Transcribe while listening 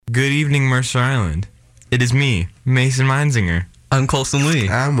Good evening, Mercer Island. It is me, Mason Meinzinger. I'm Colson Lee.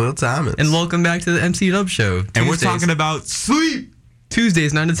 I'm Will Thomas. And welcome back to the MC Dub Show. And we're talking about sleep.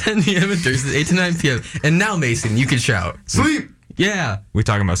 Tuesdays, 9 to 10 p.m. and Thursdays, 8 to 9 p.m. And now, Mason, you can shout. Sleep. Yeah. We're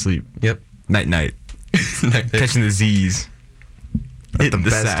talking about sleep. Yep. Night. Catching the Z's. At the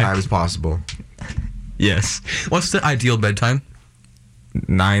best times possible. Yes. What's the ideal bedtime?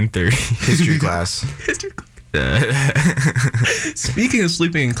 9:30. History class. Speaking of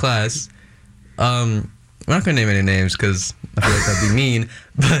sleeping in class, we're not going to name any names because I feel like that'd be mean,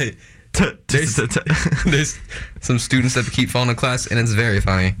 but there's some students that keep falling in class, and it's very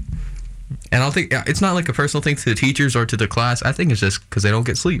funny. And I don't think it's not like a personal thing to the teachers or to the class. I think it's just because they don't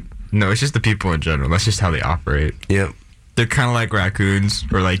get sleep. No, it's just the people in general. That's just how they operate. Yep. They're kind of like raccoons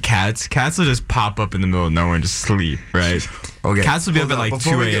or like cats. Cats will just pop up in the middle of nowhere and just sleep, right? Okay. Cats will be up at like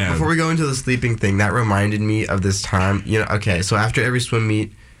 2 a.m. Before we go into the sleeping thing, that reminded me of this time. Okay, so after every swim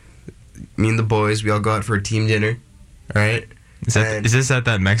meet, me and the boys, we all go out for a team dinner, all right? Is this at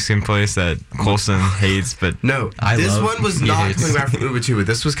that Mexican place that Colson hates? But no, this one was not coming back from Uber Tuba.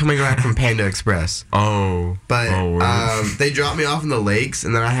 This was coming back from Panda Express. Oh. But they dropped me off in the lakes,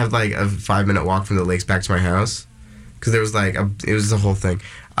 and then I had like a 5-minute walk from the lakes back to my house. Because there was like, it was the whole thing.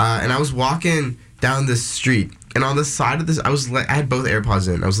 And I was walking down this street, and on the side of this, I had both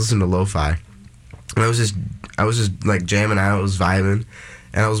AirPods in. I was listening to lo-fi. And I was just like jamming out, I was vibing.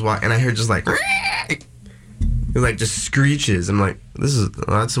 And I heard just like, it like just screeches. I'm like,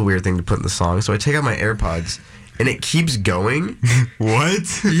 that's a weird thing to put in the song. So I take out my AirPods, and it keeps going.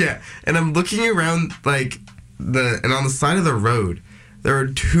 What? Yeah. And I'm looking around and on the side of the road, there are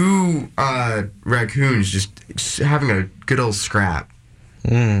two raccoons just having a good old scrap.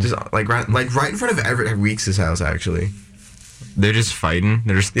 Just like right in front of Everett Weeks' house, actually. They're just fighting.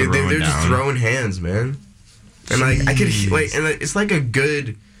 They're just throwing they're down. just throwing hands, man. And like I could and it's like a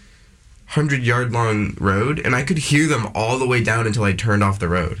good 100-yard long road, and I could hear them all the way down until I turned off the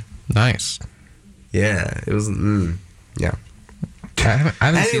road. Nice. Yeah, it was. Yeah. I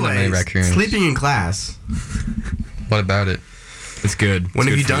haven't seen that many raccoons. Sleeping in class. What about it? It's good. When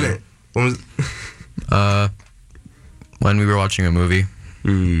have you done it? When was? When we were watching a movie.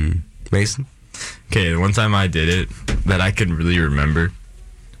 Mason? Okay, the one time I did it that I can really remember.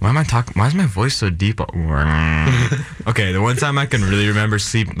 Why is my voice so deep? Okay, the one time I can really remember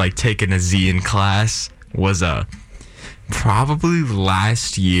taking a Z in class was probably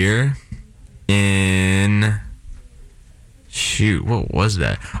last year in what was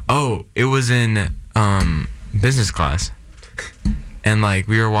that? Oh, it was in business class. And like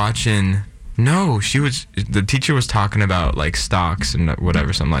we were watching the teacher was talking about like stocks and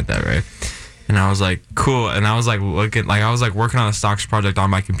whatever, something like that, right? And I was like, cool. And I was like working on a stocks project on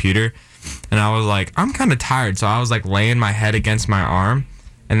my computer, and I was like, I'm kind of tired, so I was like laying my head against my arm,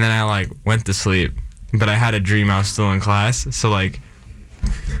 and then I like went to sleep. But I had a dream I was still in class, so like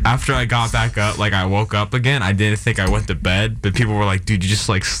after I got back up, like I woke up again. I didn't think I went to bed, but people were like, dude, you just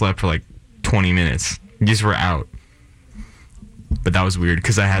like slept for like 20 minutes. You just were out. But that was weird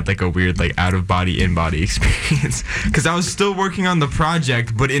because I had like a weird like out of body, in body experience because I was still working on the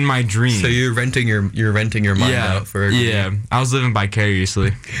project, but in my dream. So you're renting your mind out for a dream. I was living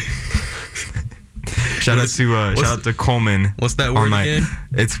vicariously. Shout out to Coleman. What's that word again?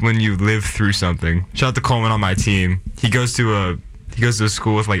 It's when you live through something. Shout out to Coleman on my team. He goes to a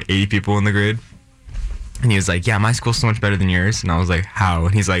school with like 80 people in the grade, and he was like, "Yeah, my school's so much better than yours." And I was like, "How?"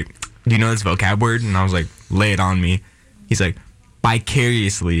 And he's like, "Do you know this vocab word?" And I was like, "Lay it on me." He's like,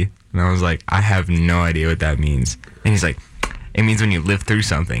 vicariously. And I was like, I have no idea what that means. And he's like, it means when you live through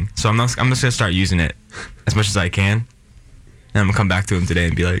something. So I'm just gonna start using it as much as I can, and I'm gonna come back to him today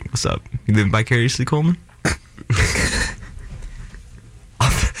and be like, what's up, you live vicariously, Coleman?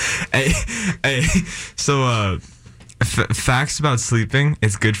 hey, so facts about sleeping,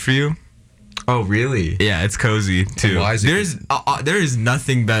 it's good for you. Oh really? Yeah, it's cozy too. Why is it there is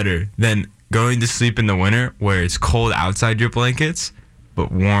nothing better than going to sleep in the winter where it's cold outside your blankets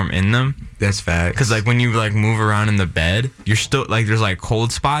but warm in them. That's fact. Because like when you like move around in the bed, you're still like there's like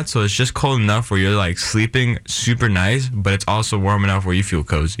cold spots, so it's just cold enough where you're like sleeping super nice, but it's also warm enough where you feel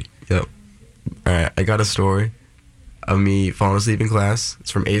cozy. Yep. All right, I got a story of me falling asleep in class.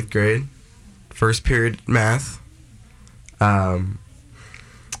 It's from 8th grade, first period math.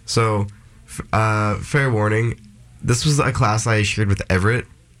 So fair warning, this was a class I shared with Everett.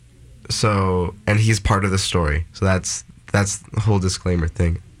 So, and he's part of the story. So that's the whole disclaimer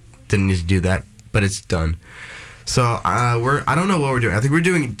thing. Didn't need to do that, but it's done. So I don't know what we're doing. I think we're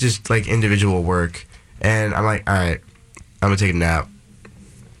doing just like individual work. And I'm like, all right, I'm gonna take a nap.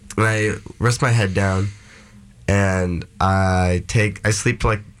 And I rest my head down, and I sleep for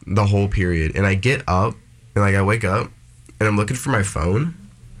like the whole period, and I get up and like I wake up and I'm looking for my phone,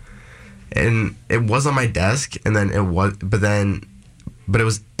 and it was on my desk, and then it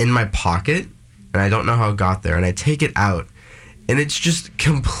was in my pocket, and I don't know how it got there, and I take it out, and it's just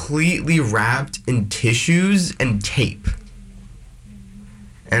completely wrapped in tissues and tape.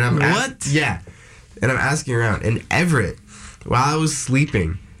 And I'm and I'm asking around, and Everett, while I was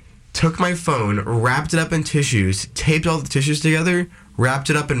sleeping, took my phone, wrapped it up in tissues, taped all the tissues together, wrapped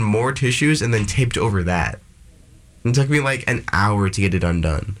it up in more tissues, and then taped over that. It took me like an hour to get it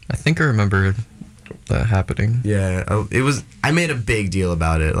undone. I think I remember that happening. Yeah, I made a big deal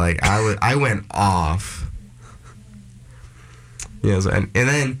about it. Like I went off. Yeah, and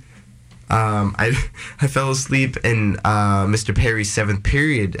then I fell asleep in Mr. Perry's 7th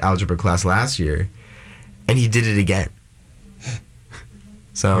period algebra class last year, and he did it again.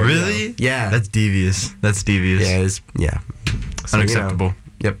 So really? Yeah. That's devious. Yeah. So, Unacceptable.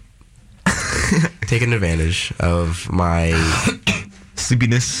 Yep. Taking advantage of my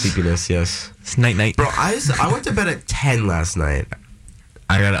sleepiness. Yes. It's night. Bro, I went to bed at 10 last night.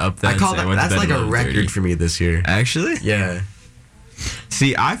 I gotta up that. I call that's like a record for me this year. Actually? Yeah.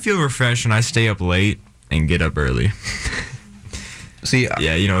 See, I feel refreshed when I stay up late and get up early. See,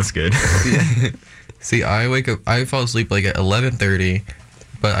 yeah, you know it's good. See, I fall asleep like at 11:30,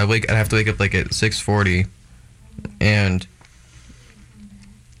 but I have to wake up like at 6:40, and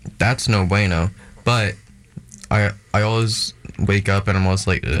that's no bueno. But I always wake up and I'm always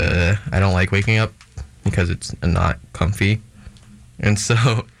like, I don't like waking up because it's not comfy, and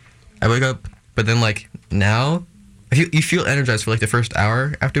so I wake up. But then like now, you feel energized for like the first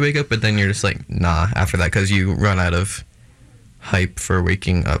hour after you wake up, but then you're just like nah after that because you run out of hype for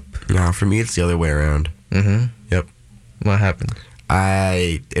waking up. No, for me it's the other way around. Mm-hmm. Yep. What happened?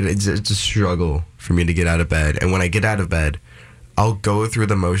 It's a struggle for me to get out of bed, and when I get out of bed, I'll go through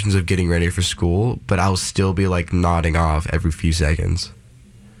the motions of getting ready for school, but I'll still be like nodding off every few seconds.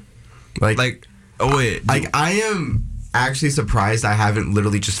 Like oh wait, like I am actually surprised I haven't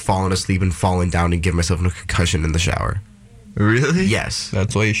literally just fallen asleep and fallen down and give myself a concussion in the shower. Really? Yes.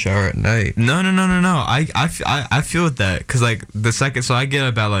 That's why you shower at night. No. I feel with that because like the second, so I get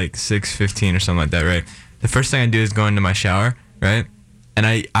up at like 6:15 or something like that, right? The first thing I do is go into my shower, right? And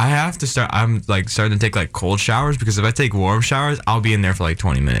I have to start. I'm like starting to take like cold showers because if I take warm showers, I'll be in there for like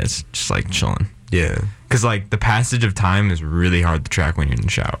 20 minutes, just like chilling. Yeah. Because like the passage of time is really hard to track when you're in the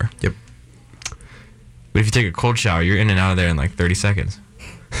shower. Yep. But if you take a cold shower, you're in and out of there in like 30 seconds.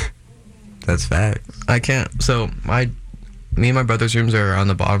 That's facts. I can't. So me and my brother's rooms are on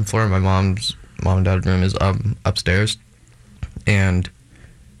the bottom floor. My mom and dad's room is upstairs, and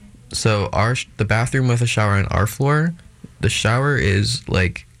so the bathroom with a shower on our floor, the shower is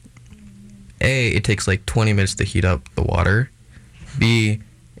like, A, it takes like 20 minutes to heat up the water. B,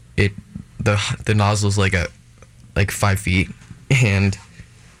 the nozzle's like at like 5 feet, and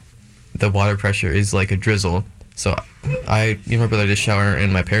the water pressure is like a drizzle. So me and my brother just shower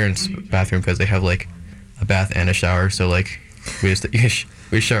in my parents' bathroom because they have like a bath and a shower. So like we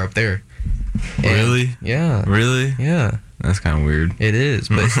shower up there. And, really? Yeah. Really? Yeah. That's kind of weird. It is,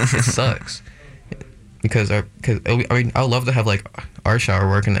 but it sucks because I mean I would love to have like our shower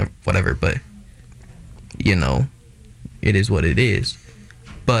work and whatever, but you know, it is what it is.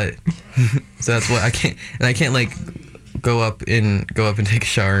 But so that's what I can't like go up and take a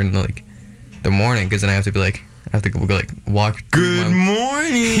shower in like the morning because then I have to go like walk. Good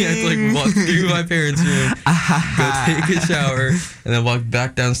morning. Yeah, I have to like walk through my parents' room, go take a shower, and then walk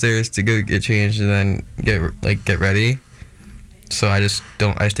back downstairs to go get changed and then get ready. So I just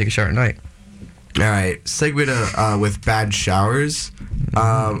take a shower at night. All right, segue to with bad showers.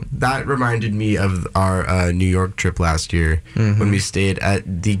 That reminded me of our New York trip last year when we stayed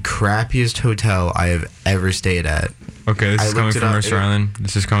at the crappiest hotel I have ever stayed at. Okay, this is coming from Mercer Island.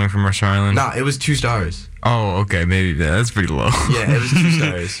 This is coming from Mercer Island. No, it was 2 stars. Oh, okay, maybe that's pretty low. Yeah, it was 2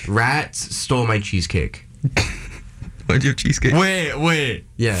 stars. Rats stole my cheesecake. Why'd you have cheesecake? Wait.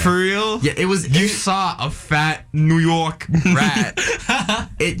 Yeah. For real? Yeah, it was. You saw a fat New York rat.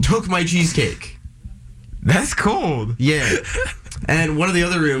 It took my cheesecake. That's cold. Yeah. And one of the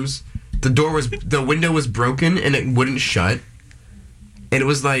other rooms, the window was broken and it wouldn't shut. And it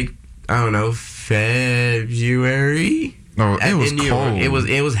was like, I don't know, February. Oh, it was cold.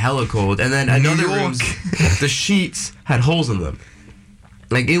 It was hella cold. And then another room, the sheets had holes in them.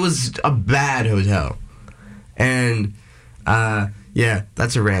 Like it was a bad hotel. And yeah,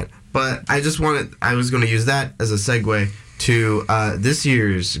 that's a rant. But I was going to use that as a segue to this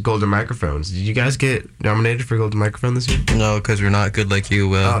year's Golden Microphones. Did you guys get nominated for Golden Microphone this year? No, because we're not good like you,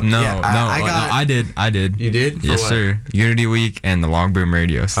 Will. No, Yeah, I did. You did? For Yes, what? sir. Unity Week and the Long Boom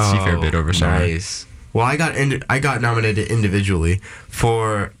Radio. Seafair bid over summer. Nice. Well, I got nominated individually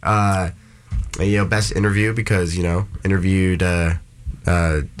for best interview because interviewed a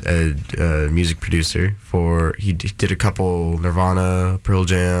music producer for he did a couple Nirvana, Pearl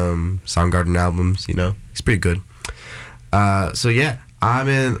Jam, Soundgarden albums. He's pretty good. So yeah, I'm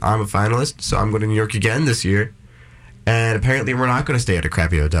a finalist. So I'm going to New York again this year, and apparently we're not going to stay at a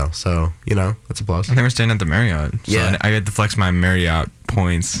crappy hotel. So that's applause. I think we're staying at the Marriott. So Yeah. I get to flex my Marriott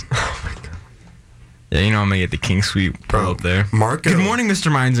points. Oh my god. Yeah, I'm gonna get the King Suite Bro, up there. Marco. Good morning, Mr.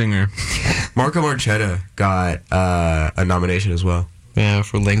 Meinzinger. Marco Marchetta got a nomination as well. Yeah,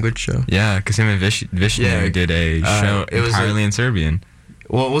 for language show. Yeah, because him and Vishnu Yeah, did a show it was entirely in Serbian.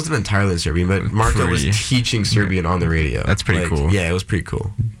 Well, it wasn't entirely in Serbian, but Marco was Pretty. teaching Serbian on the radio. That's pretty cool. Yeah, it was pretty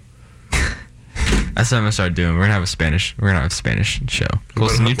cool. That's what I'm gonna start doing. We're gonna have a Spanish show.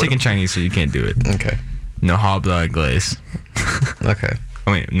 Wilson, you're taking Chinese, so you can't do it. Okay. No habla inglés. Okay.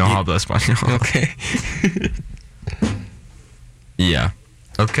 Oh wait, no habla español. Okay. Yeah.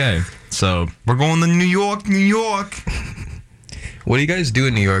 Okay. So we're going to New York, New York. What do you guys do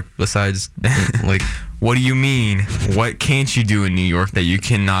in New York besides like? What do you mean? What can't you do in New York that you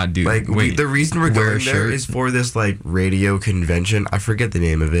cannot do? Wait. The reason we're wear a going there shirt? is for this radio convention. I forget the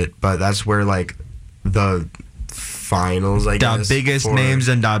name of it, but that's where the finals. I the guess biggest for- names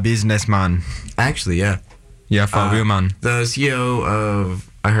in the business, man. Actually, yeah. Yeah, for real, man. The CEO of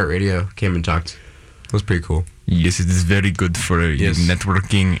iHeartRadio came and talked. It was pretty cool. Yes, it is very good for Yes.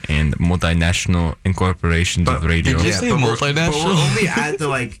 networking and multinational incorporations of radio. Did you say but multinational? we're only at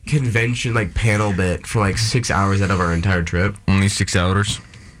the convention panel bit for 6 hours out of our entire trip. Only 6 hours.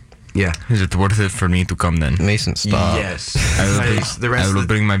 Yeah. Is it worth it for me to come then? Mason, stop. Yes. I will, Because the rest I of will the-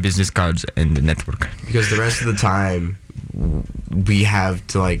 bring my business cards and the network. because the rest of the time we have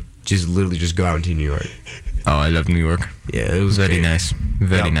to just literally just go out into New York. Oh, I love New York. Yeah, it was Very great. nice.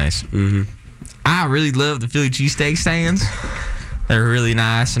 Very Yep. nice. Mm-hmm. I really love the Philly cheesesteak stands. They're really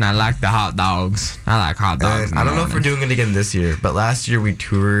nice, and I like the hot dogs. I like hot dogs. in I the don't know if we're morning. doing it again this year, but last year we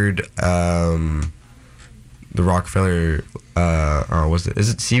toured the Rockefeller. Is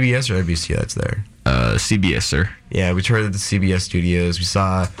it CBS or NBC that's there? CBS, sir. Yeah, we toured the CBS studios. We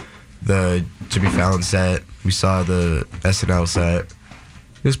saw the Jimmy Fallon set. We saw the SNL set.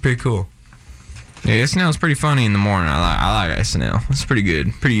 It was pretty cool. Yeah, SNL is pretty funny in the morning. I like SNL. It's pretty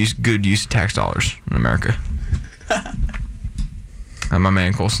good. Good use of tax dollars in America. And my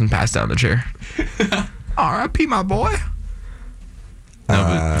man Colson passed out in the chair. R.I.P. my boy. No,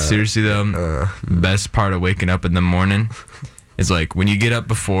 but seriously though, best part of waking up in the morning is when you get up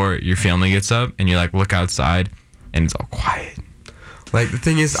before your family gets up and you look outside and it's all quiet. The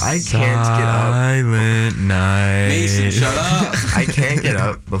thing is, I can't get up. Silent night. Mason, shut up. I can't get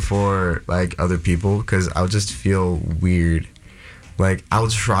up before other people because I'll just feel weird. I'll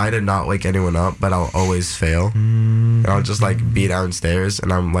try to not wake anyone up, but I'll always fail. And I'll just be downstairs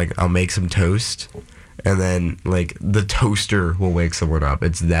and I'll make some toast, and then the toaster will wake someone up.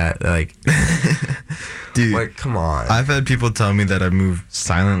 It's that Dude, come on. I've had people tell me that I move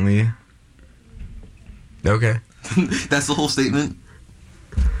silently. Okay. That's the whole statement.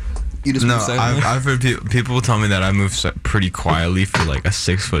 You just No, move silently? I've heard people tell me that I move pretty quietly for a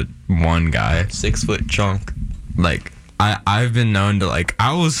 6'1" guy. 6 foot chunk. I've been known to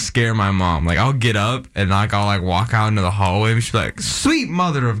I will scare my mom. I'll get up and I'll walk out into the hallway and she'll be like, "Sweet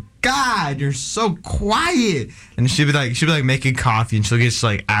mother of God, you're so quiet." And she'll be making coffee and she'll get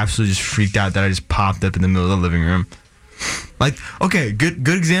absolutely just freaked out that I just popped up in the middle of the living room. Okay, good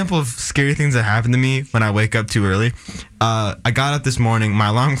example of scary things that happen to me when I wake up too early. I got up this morning. My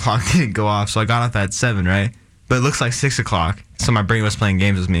alarm clock didn't go off, so I got up at 7, right? But it looks like 6 o'clock, so my brain was playing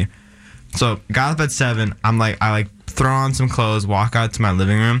games with me. So got up at 7. I throw on some clothes, walk out to my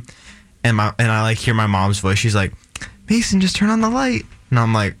living room, and I hear my mom's voice. She's like, "Mason, just turn on the light." And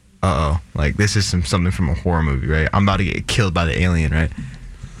I'm like, "Uh oh, this is something from a horror movie, right? I'm about to get killed by the alien, right?"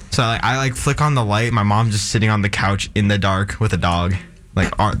 So I flick on the light. My mom's just sitting on the couch in the dark with a dog,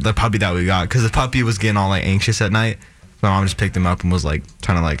 the puppy that we got, because the puppy was getting all anxious at night. My mom just picked him up and was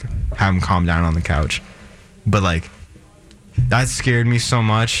trying to have him calm down on the couch. But that scared me so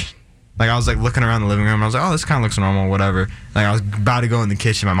much. I was looking around the living room. I was like, "Oh, this kind of looks normal, whatever." I was about to go in the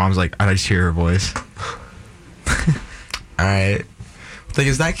kitchen. My mom's like, "I just hear her voice." All right. The thing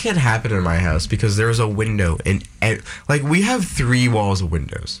is, that can't happen in my house because there is a window in we have 3 walls of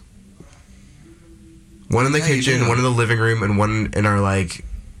windows. One in the Yeah, you kitchen, do. one in the living room, and one in our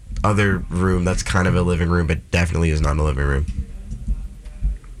other room that's kind of a living room, but definitely is not a living room.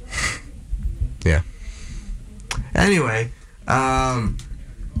 Yeah. Anyway,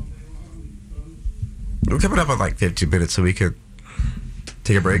 we're coming up on like 15 minutes, so we could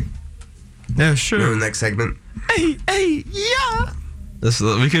take a break. Yeah, Go to sure. the next segment. Hey, yeah.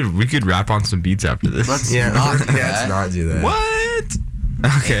 We could rap on some beats after this. Let's Yeah, not do let's that. not do that.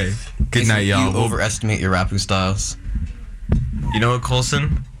 What? Okay. Good night, y'all. You overestimate your rapping styles. You know what,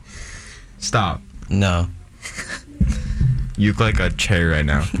 Colson? Stop. No, You look like a chair right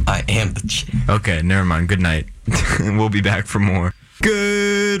now. I am the chick. Okay, never mind. Good night. We'll be back for more.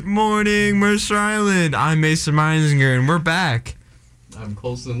 Good morning, Mercer Island. I'm Mason Meisinger, and we're back. I'm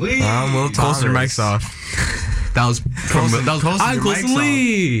Colson Lee. I'm Will Colson, your Thomas. mic's off. That was Colson, I'm your Colson mic's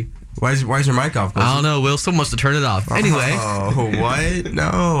Lee. Why is your mic off? I don't know. Will still wants to turn it off. Anyway, Oh, what?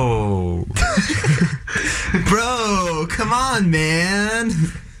 No. Bro, come on, man.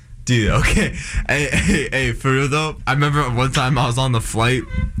 Dude, okay. Hey, for real though, I remember one time I was on the flight.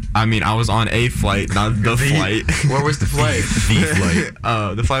 I mean, I was on a flight, not the flight. Where was the flight? The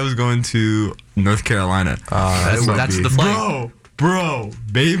flight. The flight was going to North Carolina. that's the flight. Bro,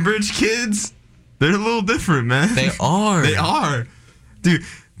 Bainbridge kids, they're a little different, man. They are. They are. Dude,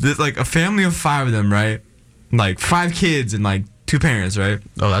 there's like a family of 5 of them, right? Like 5 kids and like 2 parents, right?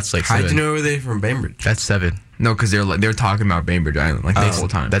 Oh, that's like How'd 7. you know were they from Bainbridge? That's 7. No, because they're talking about Bainbridge Island like the whole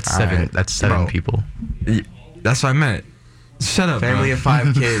time. That's 7. Alright. That's 7 Bro. people. That's what I meant. Shut up, Family bro. of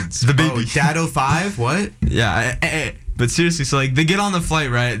 5 kids. The baby. Oh, Dado 5? What? Yeah, but seriously, so like they get on the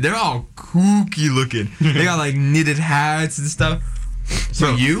flight, right? They're all kooky looking. They got like knitted hats and stuff. So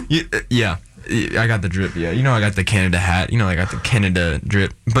Bro, you? Yeah, I got the drip. Yeah, you know I got the Canada hat. You know I got the Canada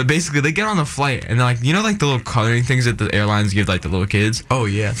drip. But basically, they get on the flight and they're like, you know, like the little coloring things that the airlines give like the little kids. Oh,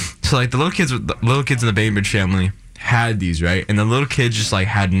 yeah. So like the little kids in the Bainbridge family had these, right? And the little kids just like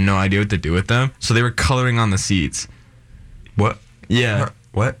had no idea what to do with them, so they were coloring on the seats. What? Yeah,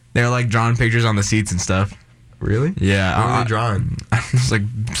 What? they were like drawing pictures on the seats and stuff. Really? Yeah, What were they drawing? It's like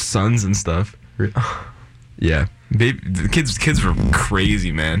suns and stuff. Yeah, the kids were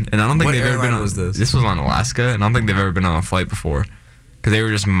crazy, man. And I don't think What they've ever been airline on. was this? This was on Alaska, and I don't think they've ever been on a flight before, because they were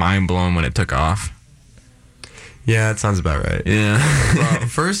just mind blown when it took off. Yeah, that sounds about right. Yeah. Bro,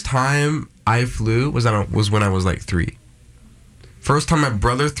 first time I flew was when I was like 3. First time my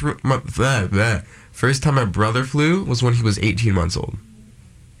brother First time my brother flew was when he was 18 months old.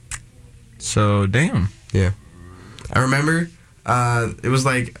 So damn. Yeah. I remember it was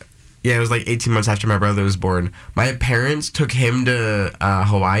like 18 months after my brother was born. My parents took him to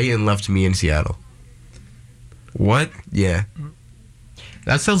Hawaii and left me in Seattle. What? Yeah.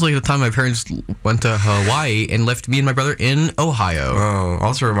 That sounds like the time my parents went to Hawaii and left me and my brother in Ohio. Oh,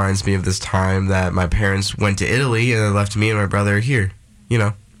 also reminds me of this time that my parents went to Italy and they left me and my brother here. You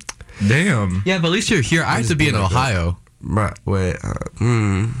know. Damn. Yeah, but at least you're here. I have to be in Ohio. Right, wait.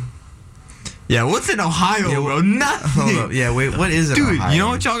 Yeah, what's in Ohio, Yeah, bro? Nothing. Hold up. Yeah, wait. What is it? Dude, you know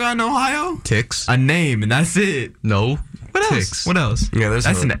what y'all got in Ohio? Ticks? A name, and that's it. No. What else? Ticks. What else? Yeah, there's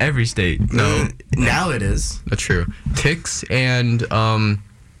that's no- in every state. No. Now it is. That's true. Ticks and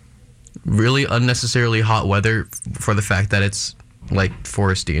really unnecessarily hot weather for the fact that it's like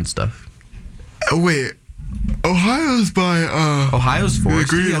foresty and stuff. Oh, wait. Ohio's by Ohio's forest.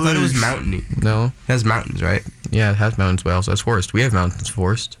 Great I thought it was Lakes. mountainy. No. It has mountains, right? Yeah, it has mountains, but also has forest. We have mountains,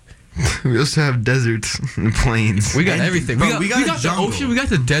 forest. We also have deserts and plains. We got And- everything. bro, we got the jungle. ocean. We got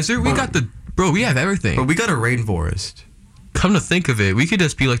the desert. We got the we have everything. But we got a rainforest. Come to think of it, we could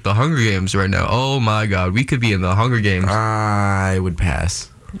just be like the Hunger Games right now. Oh my God, we could be in the Hunger Games. I would pass.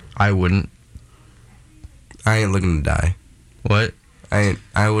 I wouldn't. I ain't looking to die. What? I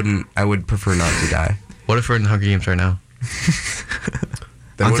wouldn't. I would prefer not to die. What if we're in the Hunger Games right now?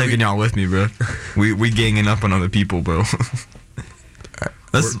 Then I'm what do taking we- y'all with me, bro. We ganging up on other people, bro.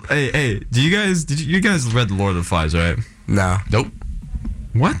 Hey, did you guys read The Lord of the Flies, right? No. Nope.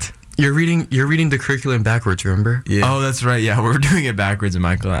 What? You're reading the curriculum backwards. Remember? Yeah. Oh, that's right. Yeah, we're doing it backwards in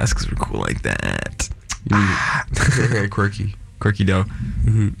my class because we're cool like that. Quirky. Quirky dough.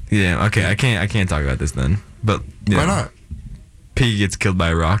 Yeah. Okay. I can't talk about this then. But yeah. Why not? Piggy gets killed by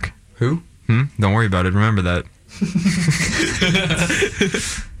a rock. Who? Don't worry about it. Remember that.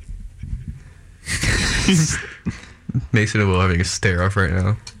 Mason and Will having a stare off right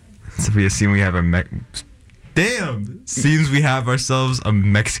now. So we assume we have a Damn! Seems we have ourselves a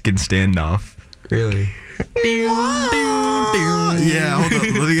Mexican standoff. Really? Yeah, hold up.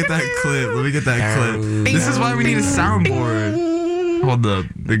 Let me get that clip. This is why we need a soundboard. Hold up.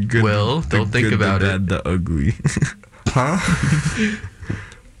 The good. Will, the don't think good, about the it. bad, the ugly. Huh?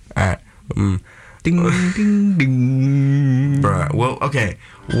 Alright. Ding ding ding. Bruh. Well, okay.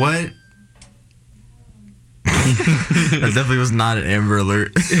 What? That definitely was not an Amber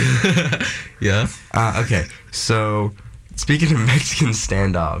Alert. Yeah. Okay. So, speaking of Mexican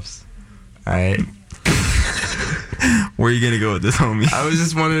standoffs, all right. Where are you gonna go with this, homie? I was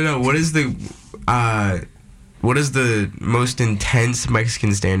just wanting to know what is the most intense Mexican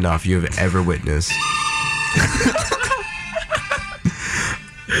standoff you have ever witnessed?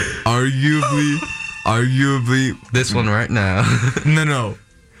 Arguably, This one right now. no.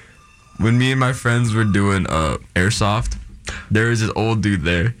 When me and my friends were doing airsoft, there was this old dude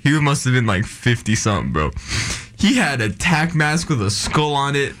there. He must have been like 50 something, bro. He had a tack mask with a skull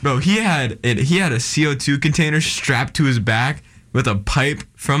on it, bro. He had a CO2 container strapped to his back with a pipe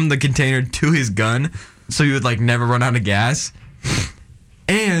from the container to his gun, so he would like never run out of gas.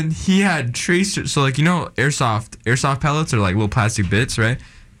 And he had tracers, so like airsoft pellets are like little plastic bits, right?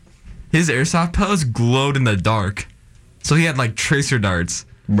 His airsoft pellets glowed in the dark, so he had like tracer darts.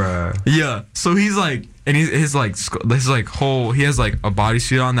 Bruh. Yeah, so he's like, and he has like a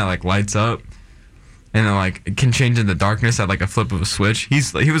bodysuit on that like lights up, and then like it can change in the darkness at like a flip of a switch. He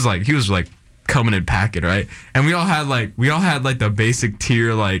was like coming in packing, right? And we all had like the basic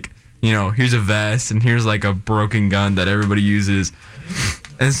tier, like, you know, here's a vest and here's like a broken gun that everybody uses.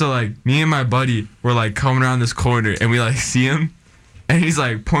 And so like me and my buddy were like coming around this corner and we like see him, and he's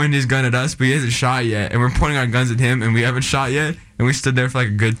like pointing his gun at us, but he hasn't shot yet, and we're pointing our guns at him and we haven't shot yet. And we stood there for like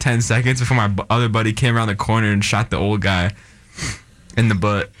a good 10 seconds before my other buddy came around the corner and shot the old guy in the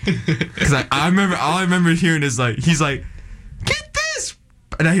butt. Cause all I remember hearing is like, he's like, get this,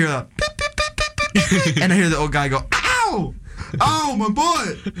 and I hear that, beep, beep, beep, beep, beep, beep, and I hear the old guy go, ow, ow, my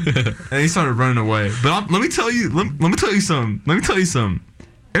butt, and he started running away. But let me tell you something.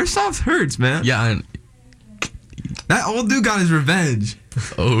 Airsoft hurts, man. Yeah. And, That old dude got his revenge.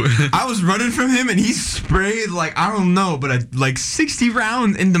 oh. I was running from him and he sprayed like, I don't know, but like 60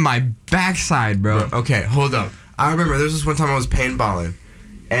 rounds into my backside, bro. Okay, hold up. I remember there was this one time I was paintballing,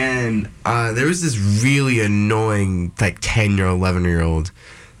 and there was this really annoying like 10-year-old, 11-year-old.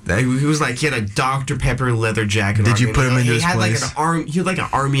 He was like, he had a Dr. Pepper leather jacket. Did on, you put him into he his had place? He had like an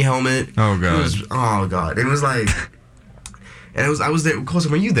army helmet. Oh, God. Oh god! It was like, and I was there.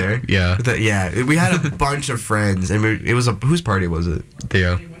 Colson, were you there? Yeah. Yeah. We had a bunch of friends, and whose party was it?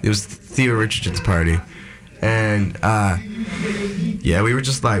 Theo. It was Theo Richardson's party, and yeah, we were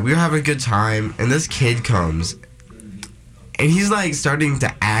just like, we were having a good time, and this kid comes, and he's like starting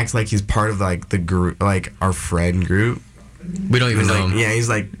to act like he's part of like the group, like our friend group. We don't even He's know like, him. yeah, he's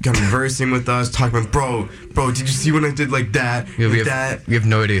like conversing with us, talking about, bro, did you see when I did like that? Yeah, like that? we have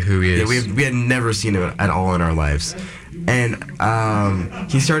no idea who he is. Yeah, we had never seen him at all in our lives. And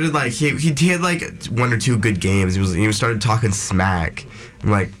he started like he had like one or two good games. He started talking smack.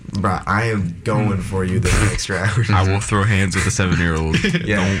 I'm like, bro, I am going for you this next round. I will throw hands with a 7-year-old.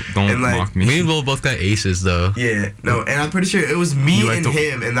 Yeah. Don't And, like, mock me. Me and Will both got aces though. Yeah, no, and I'm pretty sure it was me You like and the-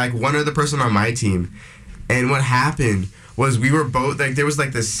 him and like one other person on my team. And what happened was we were both like, there was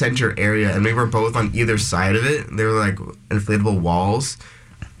like this center area, and we were both on either side of it. They were like inflatable walls,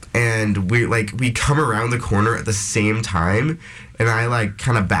 and we come around the corner at the same time, and I like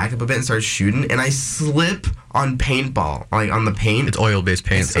kind of back up a bit and start shooting, and I slip on paintball, like on the paint. It's oil-based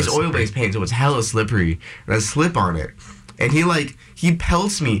paint. It's oil-based paint, so it's hella slippery, and I slip on it, and he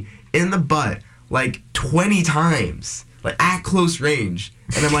pelts me in the butt like 20 times, like at close range,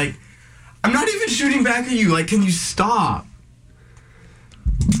 and I'm like, I'm not even shooting back at you. Like, can you stop?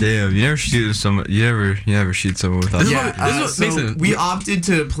 Damn, you never shoot someone. You never shoot someone without. This is what makes it- we opted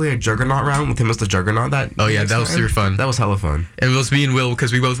to play a Juggernaut round with him as the Juggernaut. Oh, yeah, that was super fun. That was hella fun. And it was me and Will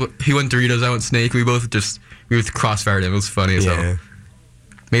because he went Doritos, I went Snake. We both crossfired him. It was funny as hell.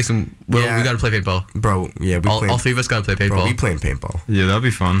 Mason, Will, Yeah. we gotta play paintball. Bro, yeah, All three of us gotta play paintball. Bro, we playing paintball. Yeah, that'd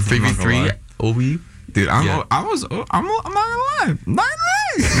be fun. 3v3 OB. Dude, Yeah. I'm not gonna lie. I'm not gonna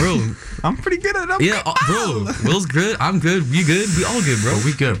lie. Bro. I'm pretty good at it. Yeah, bro. Will's good. I'm good. We good. We all good, bro. Bro,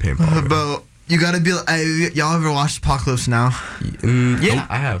 we good at paintball. bro. But you gotta be. Y'all ever watched Apocalypse Now? Yeah,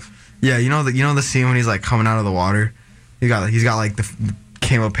 I have. Yeah, you know the scene when he's like coming out of the water. He's got like the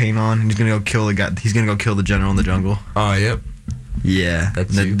camo paint on, and he's gonna go kill the guy. He's gonna go kill the general in the jungle. Oh, yep. Yeah,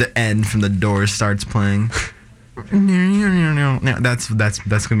 That's you. the end from The Doors starts playing. That's gonna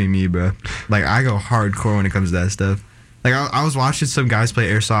be me, bro. Like, I go hardcore when it comes to that stuff. Like, I was watching some guys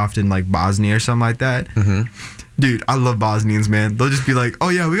play airsoft in like Bosnia or something like that. Mm-hmm. Dude, I love Bosnians, man. They'll just be like, oh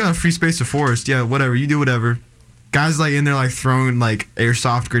yeah, we got a free space of forest. Yeah, whatever, you do whatever. Guys like in there like throwing like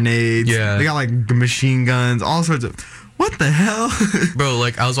airsoft grenades. Yeah. They got like machine guns, all sorts of. What the hell? Bro,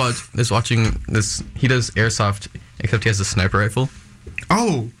 like I was watching this. He does airsoft, except he has a sniper rifle.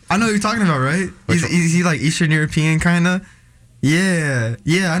 Oh, I know what you're talking about, right? Is he like Eastern European kind of? Yeah,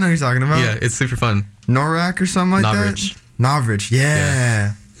 I know what you're talking about. Yeah, it's super fun. Norak or something like Novrich. that. Novrich,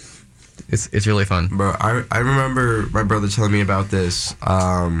 yeah. It's really fun. Bro, I remember my brother telling me about this.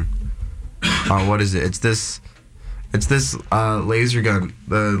 What is it? It's this laser gun,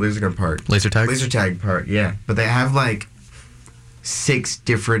 the laser gun part. Laser tag? Laser tag part, yeah. But they have like 6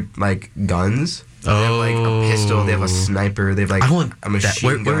 different like guns. They have like a pistol, they have a sniper, they have like I want a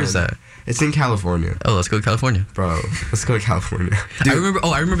machine gun. Where is that? It's in California. Oh, let's go to California. Bro, let's go to California. I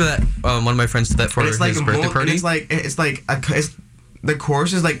remember that one of my friends did that for his birthday party. The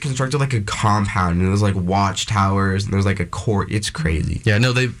course is like constructed like a compound, and there's like watchtowers, and there's like a court. It's crazy. Yeah,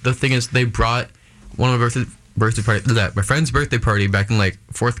 no, the thing is, they brought one of my birthday party, my friend's birthday party back in like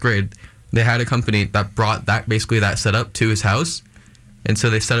 4th grade. They had a company that brought that setup to his house, and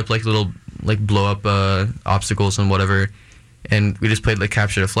so they set up like little like blow up obstacles and whatever, and we just played like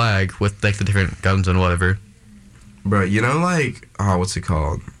capture the flag with like the different guns and whatever. Bro, you know like what's it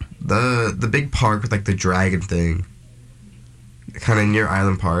called? The big park with like the dragon thing. Kind of near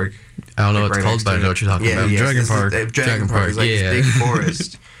Island Park. I don't know like what it's called, but I know what you're talking about. Yeah, Dragon Park. Dragon Park is like yeah. this big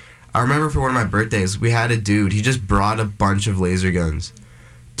forest. I remember for one of my birthdays, we had a dude. He just brought a bunch of laser guns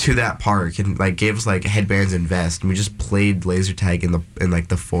to that park and like gave us like headbands and vests, and we just played laser tag in like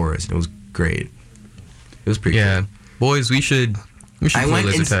the forest. And it was great. It was pretty. Yeah, cool. Boys, we should play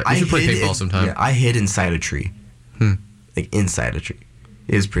laser tag. We should play paintball sometime. Yeah, I hid inside a tree. Like inside a tree.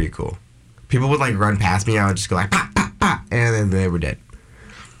 It was pretty cool. People would like run past me. I would just go like pop, pop, pop, and then they were dead.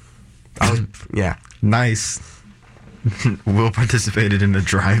 Yeah. Nice. Will participated in the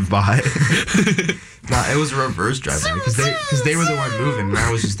drive-by. Nah, it was a reverse drive-by because they were the one moving, and I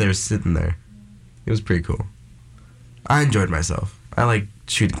was just there sitting there. It was pretty cool. I enjoyed myself. I like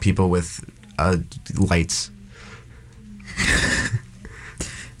shooting people with lights.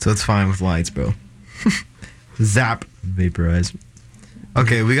 So it's fine with lights, bro. Zap, vaporize.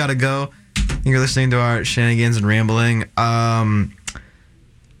 Okay, we gotta go. You're listening to our shenanigans and rambling. Have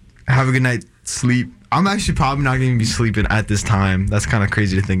a good night. Sleep. I'm actually probably not going to be sleeping at this time. That's kind of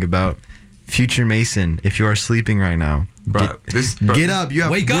crazy to think about. Future Mason, if you are sleeping right now, get up. You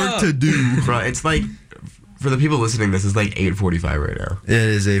have Wake work up. to do. Bro, it's like, for the people listening, this is like 8:45 right now. It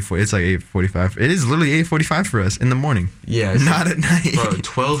is 8:40. It's like 8:45. It is literally 8:45 for us in the morning. Yeah. Not at night. Bro,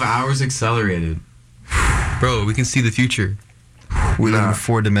 12 hours accelerated. Bro, we can see the future. We live Nah. in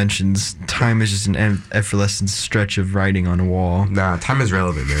 4 dimensions. Time is just an effortless stretch of writing on a wall. Nah, time is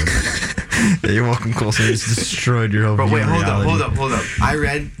relevant, man. Yeah, you're welcome, Colson. You just destroyed your whole Bro, view wait, of hold reality. up. I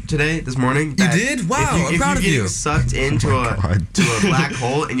read this morning. That did? Wow, I'm proud of if you. get sucked into Oh my God. to a black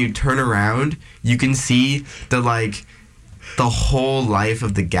hole and you turn around, you can see the whole life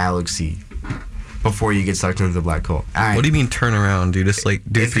of the galaxy before you get sucked into the black hole. All right. What do you mean turn around, dude? Just like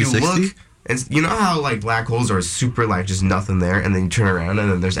do If you 360? look, and you know how like black holes are super like just nothing there, and then you turn around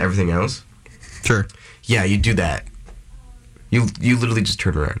and then there's everything else. Sure. Yeah, you do that. You literally just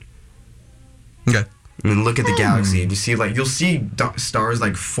turn around. Okay. And then look at the galaxy, and you see you'll see stars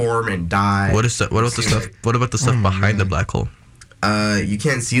like form and die. What about the stuff? What about the stuff behind the black hole? You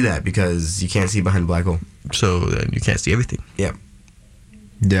can't see that because you can't see behind the black hole. So then you can't see everything. Yeah.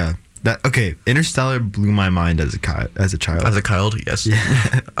 Yeah. Interstellar blew my mind as a child. As a child, yes.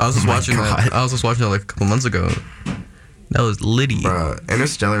 Yeah. I was just watching God. that. I was just watching that like a couple months ago. That was litty. Bro,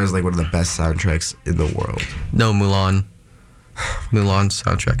 Interstellar is like one of the best soundtracks in the world. No, Mulan. Mulan's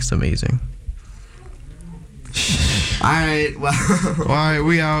soundtrack is amazing. All right, well. All right,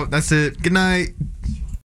 we out. That's it. Good night.